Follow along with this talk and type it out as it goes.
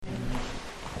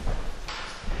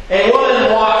A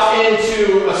woman walked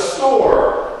into a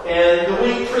store, and the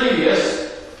week previous,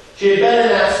 she had been in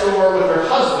that store with her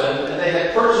husband, and they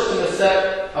had purchased him a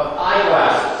set of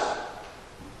eyeglasses.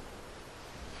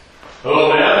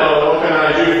 "Hello, ma'am. What can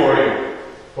I do for you?"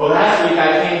 "Well, last week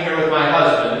I came here with my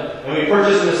husband, and we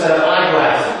purchased him a set of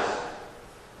eyeglasses."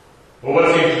 "Well,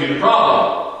 what seems to be the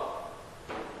problem?"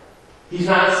 "He's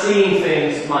not seeing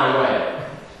things my way."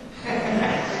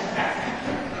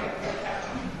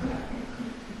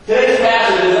 Today's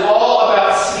passage is all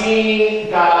about seeing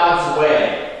God's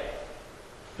way.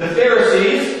 The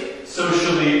Pharisees,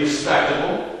 socially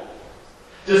respectable,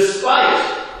 despite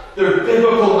their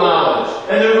biblical knowledge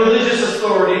and their religious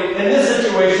authority in this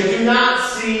situation, do not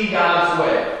see God's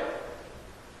way.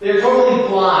 They are totally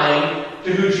blind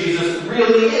to who Jesus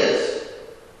really is.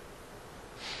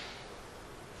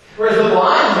 Whereas the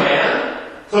blind man,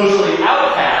 socially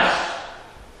outcast,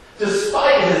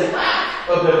 despite his lack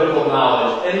of biblical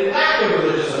knowledge and lack of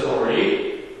religious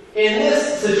authority, in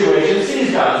this situation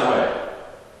sees God's way.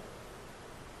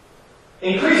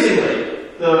 Increasingly,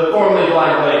 the formerly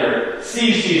blind beggar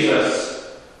sees Jesus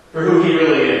for who he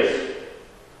really is.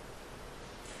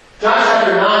 John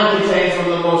chapter 9 contains one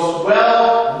of the most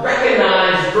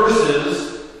well-recognized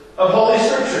verses of Holy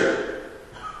Scripture.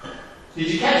 Did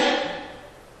you catch it?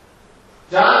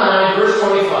 John 9, verse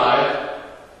 25,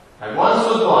 "I once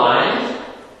was blind,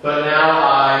 but now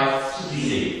I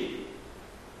see."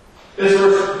 This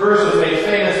verse was made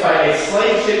famous by a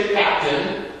slave ship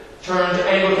captain turned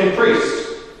Anglican priest.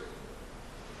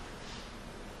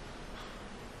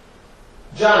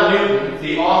 John Newton,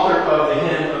 the author of the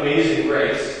hymn Amazing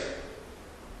Grace,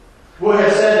 would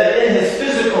have said that in his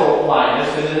physical blindness,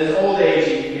 and in his old age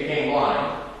he became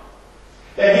blind,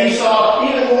 that he saw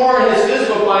even more in his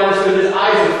physical blindness with his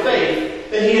eyes of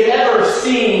faith than he had ever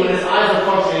seen when his eyes were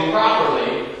functioning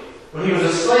properly when he was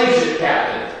a slave ship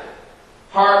captain,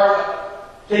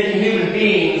 taking human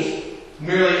beings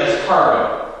merely as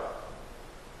cargo.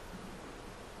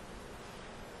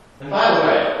 And by the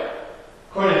way,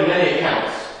 according to many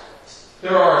accounts,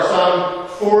 there are some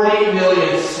 40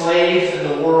 million slaves in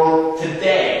the world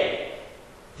today.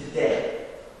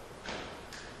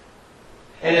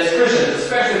 And as Christians,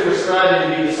 especially if we're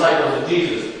striving to be disciples of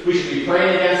Jesus, we should be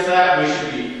praying against that. We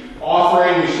should be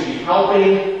offering, we should be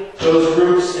helping those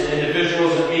groups and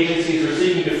individuals and agencies who are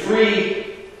seeking to free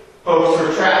folks who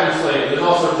are trapped in slavery. There's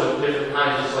all sorts of different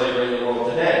kinds of slavery in the world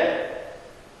today.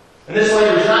 And this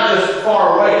slavery is not just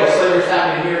far away. This slavery is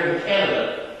happening here in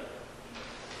Canada.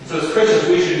 And so as Christians,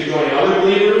 we should be joining other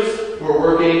believers who are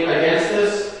working against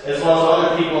this, as well as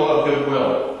other people of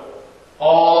goodwill.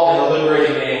 All in the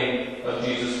liberating name of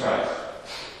Jesus Christ.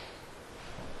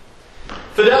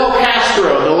 Fidel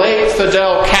Castro, the late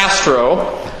Fidel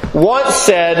Castro, once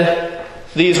said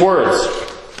these words,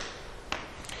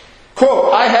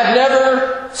 quote, "I have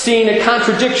never seen a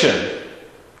contradiction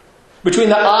between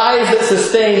the eyes that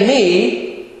sustain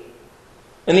me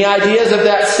and the ideas of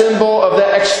that symbol, of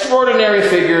that extraordinary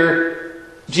figure,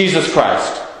 Jesus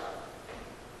Christ."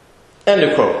 End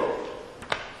of quote.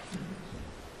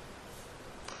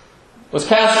 Was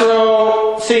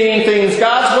Castro seeing things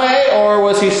God's way, or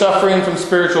was he suffering from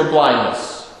spiritual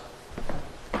blindness?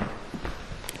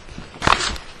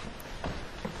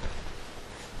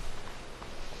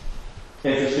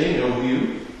 Interesting, no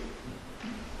view.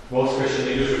 Most Christian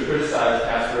leaders would criticize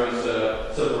Castro's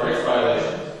civil rights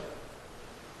violations.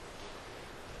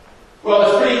 Well,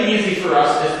 it's pretty easy for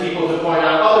us as people to point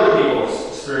out other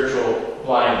people's spiritual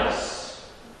blindness.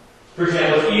 For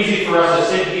example, it's easy for us to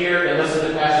sit here and listen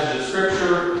to passages of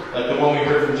Scripture, like the one we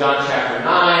heard from John chapter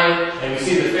 9, and we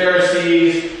see the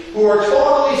Pharisees who are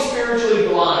totally spiritually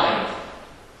blind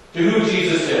to who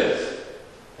Jesus is.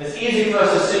 It's easy for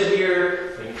us to sit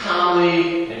here and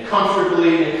calmly and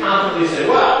comfortably and confidently say,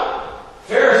 well,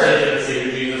 Pharisees didn't see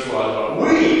who Jesus was, but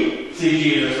we see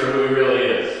Jesus for who he really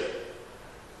is.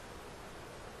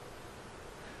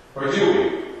 Or do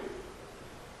we?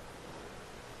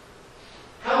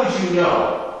 How would you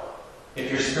know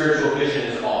if your spiritual vision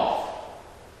is off?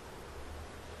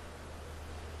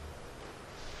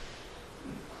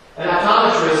 An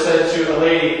optometrist said to a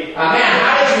lady, man,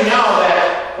 how did you know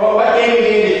that, what gave you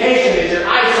the indication that your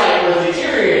eyesight was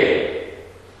deteriorating?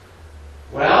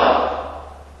 Well,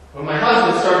 when my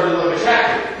husband started to look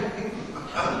attractive.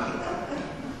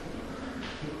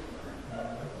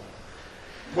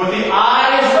 What the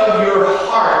eyes of your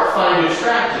heart find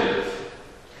attractive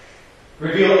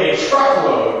reveal a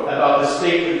truckload about the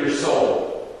state of your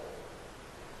soul.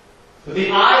 What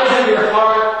the eyes of your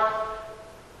heart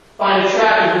find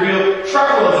attractive reveal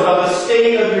truckloads about the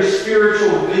state of your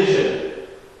spiritual vision.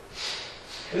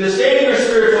 And the state of your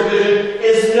spiritual vision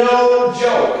is is no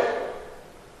joke.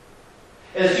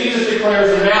 As Jesus declares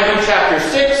in Matthew chapter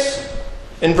 6,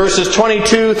 in verses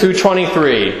 22 through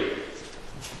 23.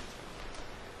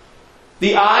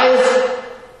 The eye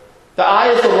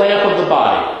is the lamp of the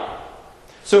body.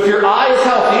 So if your eye is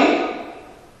healthy,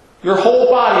 your whole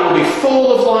body will be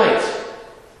full of light.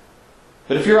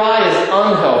 But if your eye is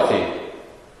unhealthy,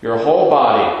 your whole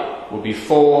body will be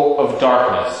full of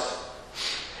darkness.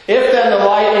 If then the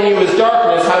light in you is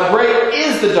darkness, how great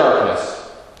is the darkness?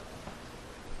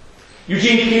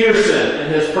 Eugene Peterson,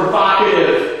 in his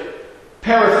provocative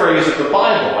paraphrase of the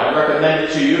Bible, I recommend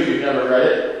it to you if you've never read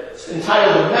it. It's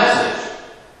entitled The Message.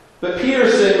 But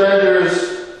Peterson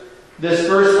renders this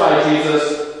verse by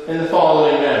Jesus in the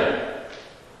following manner.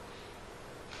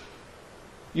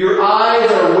 Your eyes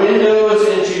are windows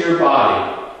into your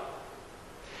body.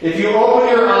 If you open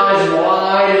your eyes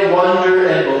wide in wonder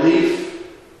and belief,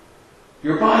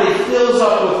 your body fills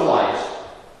up with light.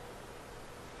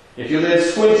 If you live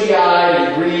squinty-eyed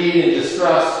in greed and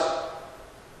distrust,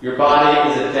 your body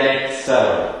is a dank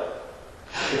cellar.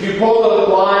 If you pull up the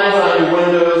blinds on your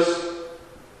windows,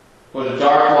 what a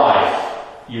dark life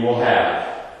you will have.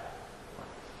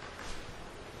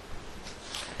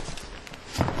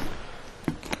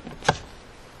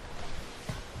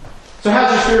 So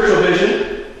how's your spiritual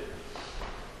vision?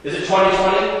 Is it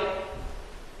 20/20?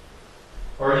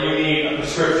 Or do you need a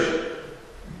prescription?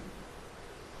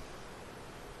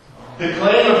 The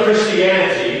claim of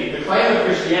Christianity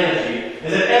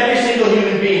is that every single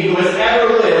human being who has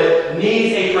ever lived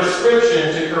needs a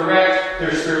prescription to correct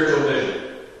their spiritual vision.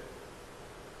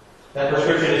 That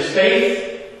prescription is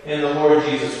faith in the Lord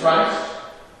Jesus Christ.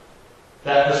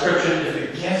 That prescription is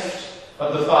the gift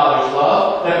of the Father's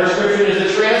love. That prescription is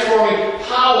the transforming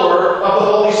power of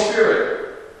the Holy Spirit.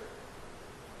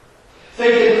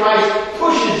 Faith in Christ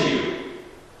pushes you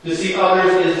to see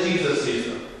others as Jesus sees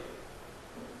them.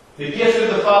 The gift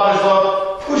of the Father's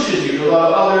love pushes you to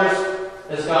love others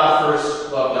as God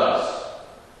first loved us.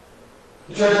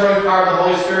 The transforming power of the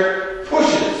Holy Spirit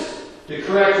pushes to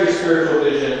correct your spiritual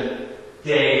vision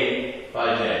day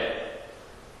by day.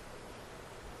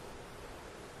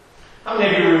 How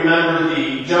many of you remember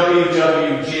the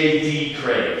WWJD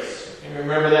craze? You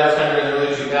remember that? It was kind of in the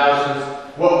early 2000s.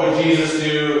 What would Jesus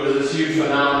do? It was this huge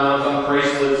phenomenon on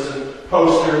bracelets and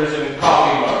posters and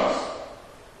coffee mugs.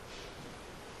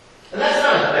 And that's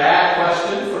not a bad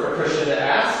question for a Christian to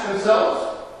ask themselves.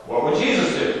 What would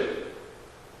Jesus do?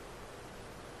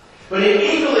 But an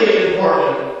equally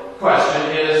important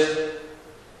question is,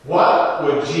 what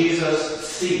would Jesus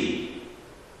see?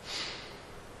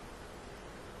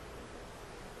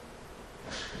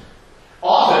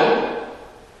 Often,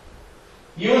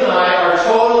 you and I are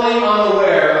totally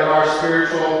unaware of our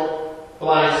spiritual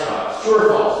blind spots. True or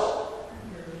false?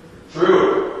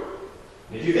 True.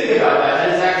 And if you think about that, that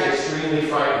is actually extremely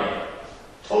frightening.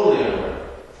 Totally unaware.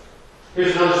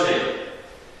 Here's another statement.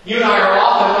 You and I are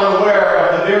often unaware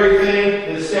of the very thing that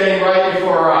is standing right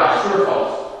before our eyes. True or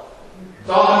false? It's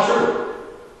often true.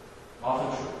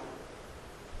 Often true.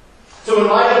 So in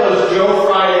light of those Joe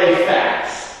Friday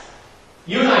facts,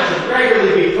 you and I should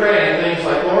regularly be praying things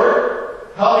like, Lord,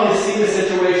 help me to see the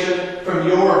situation from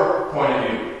your point of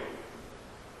view.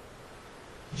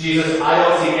 Jesus, I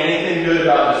don't see anything good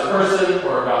about this person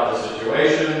or about this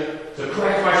situation, so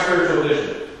correct my spiritual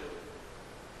vision.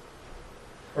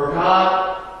 Or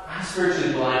God, I'm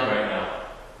spiritually blind right now.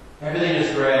 Everything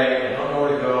is gray. I don't know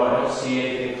where to go. I don't see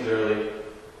anything clearly.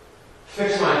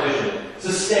 Fix my vision.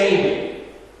 Sustain me.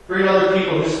 Bring other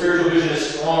people whose spiritual vision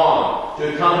is strong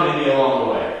to accompany me along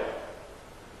the way.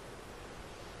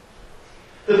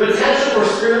 The potential for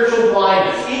spiritual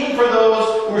blindness, even for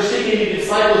those who are seeking to be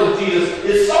disciples of Jesus,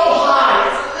 is so high,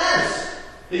 it's immense,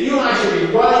 that you and I should be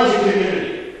running to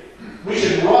community. We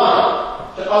should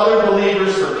run to other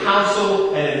believers for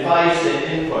counsel and advice and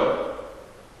input.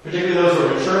 Particularly those who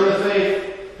are mature in the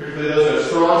faith, particularly those who have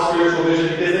strong spiritual vision,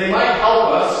 because they might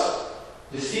help us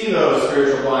to see those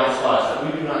spiritual blind spots that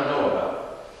we do not know about.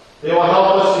 They will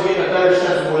help us to get a better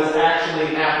sense of what is actually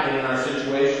happening in our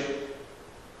situation.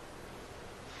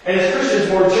 And as Christians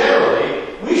more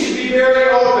generally, we should be very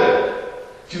open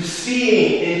to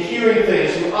seeing and hearing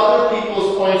things from other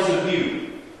people's points of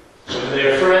view, whether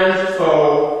they are friends,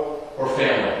 foe, or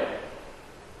family,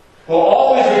 while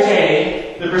always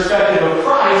retaining the perspective of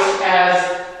Christ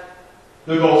as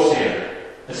the gold standard,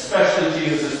 especially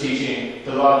Jesus' teaching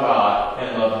to love God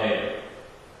and love neighbor.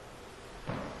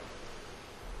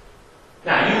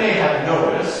 Now, you may have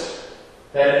noticed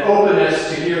that an openness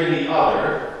to hearing the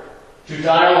other, to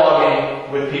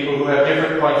dialoguing with people who have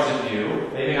different points of view,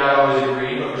 maybe not always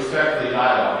agree, but respectfully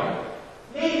dialoguing,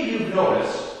 maybe you've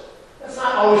noticed that's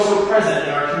not always so present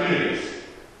in our communities.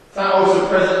 It's not always so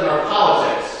present in our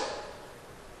politics.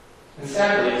 And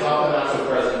sadly, it's often not so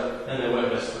present in the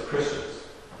witness for Christians.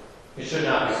 It should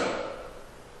not be so.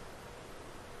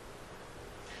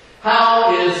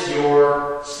 How is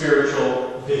your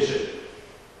spiritual vision?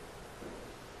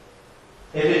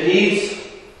 If it needs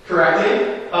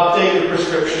correcting, update your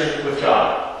prescription with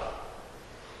God.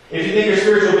 If you think your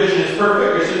spiritual vision is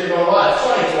perfect, you're sitting there going, well, it's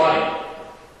 2020.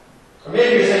 Or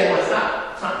maybe you're saying, well, it's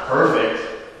not perfect.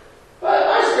 But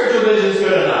my spiritual vision is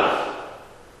good enough.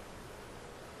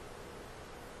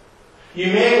 You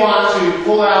may want to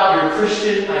pull out your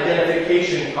Christian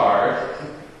identification card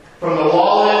from the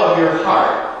wallet of your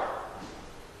heart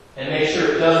and make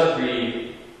sure it doesn't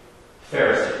read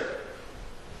Pharisee.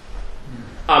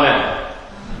 Amen.